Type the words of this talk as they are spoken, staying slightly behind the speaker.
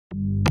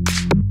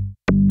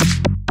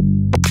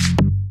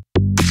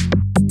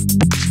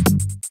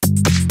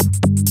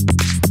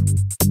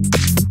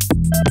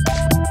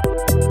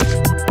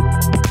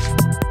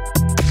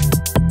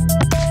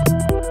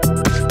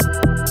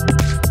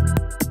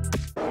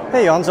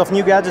Hey, Hans of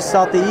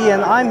NewGadgets.de,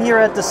 and I'm here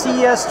at the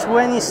CES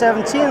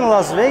 2017 in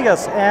Las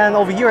Vegas, and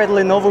over here at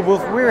Lenovo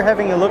booth we're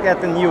having a look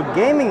at the new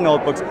gaming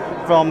notebooks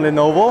from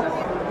Lenovo,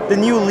 the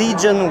new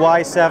Legion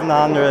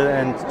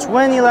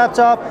Y720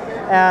 laptop,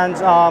 and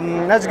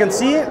as you can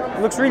see,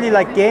 it looks really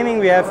like gaming.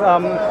 We have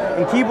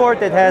a keyboard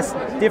that has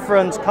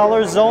different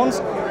color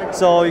zones,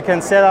 so you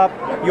can set up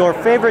your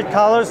favorite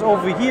colors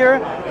over here.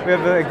 We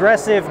have an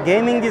aggressive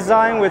gaming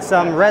design with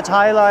some red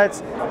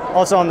highlights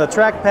also on the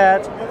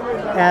trackpad.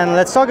 And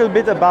let's talk a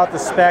bit about the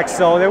specs.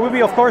 So there will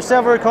be, of course,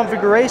 several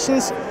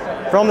configurations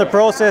from the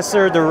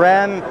processor, the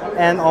RAM,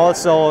 and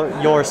also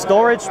your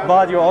storage,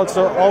 but you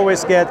also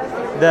always get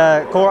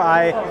the Core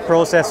i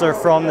processor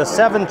from the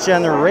 7th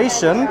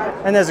generation,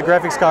 and there's a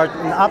graphics card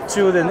up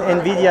to the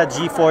NVIDIA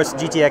GeForce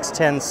GTX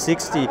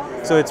 1060.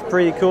 So it's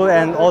pretty cool,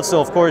 and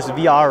also, of course,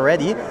 VR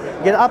ready.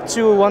 You get up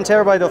to 1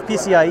 TB of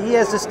PCIe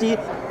SSD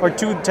or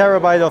 2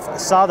 TB of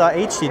SATA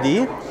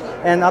HDD,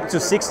 and up to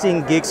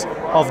 16 gigs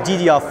of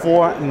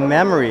DDR4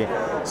 memory.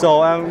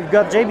 So we've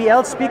got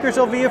JBL speakers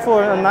over here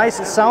for a nice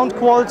sound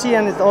quality,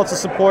 and it also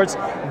supports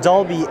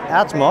Dolby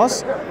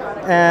Atmos.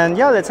 And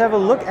yeah, let's have a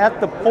look at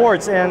the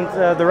ports and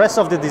the rest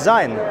of the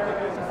design.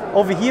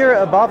 Over here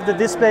above the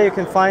display you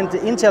can find the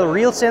Intel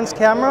RealSense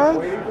camera.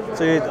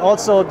 So it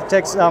also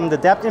detects the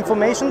depth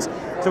information.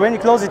 So when you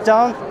close it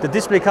down, the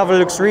display cover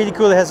looks really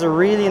cool. It has a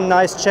really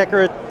nice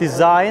checkered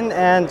design,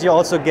 and you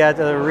also get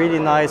a really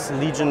nice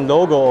Legion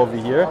logo over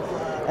here.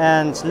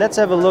 And let's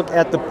have a look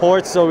at the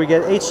ports. So we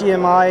get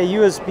HDMI,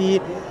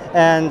 USB,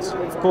 and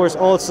of course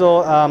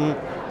also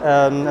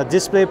a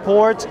display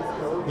port,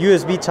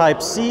 USB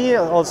Type-C,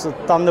 also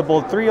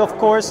Thunderbolt 3 of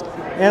course.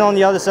 And on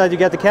the other side you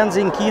get the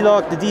Kensing key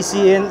lock, the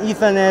DC-in,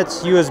 Ethernet,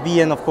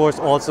 USB, and of course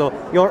also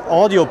your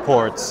audio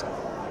ports.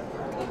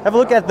 Have a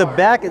look at the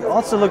back. It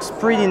also looks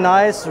pretty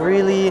nice,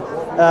 really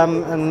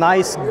a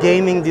nice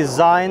gaming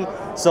design.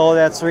 So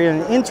that's really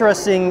an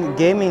interesting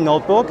gaming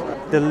notebook,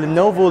 the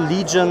Lenovo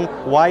Legion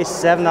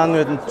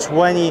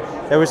Y720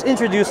 that was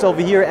introduced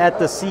over here at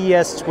the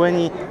CES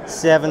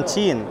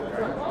 2017.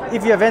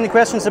 If you have any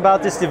questions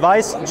about this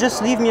device,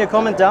 just leave me a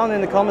comment down in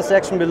the comment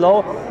section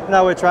below, and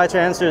I will try to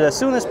answer it as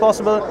soon as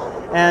possible.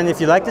 And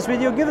if you like this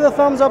video, give it a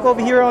thumbs up over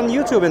here on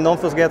YouTube, and don't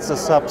forget to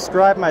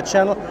subscribe my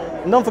channel.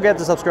 And don't forget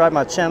to subscribe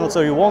my channel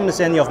so you won't miss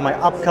any of my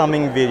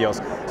upcoming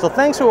videos. So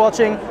thanks for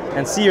watching,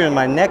 and see you in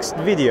my next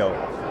video.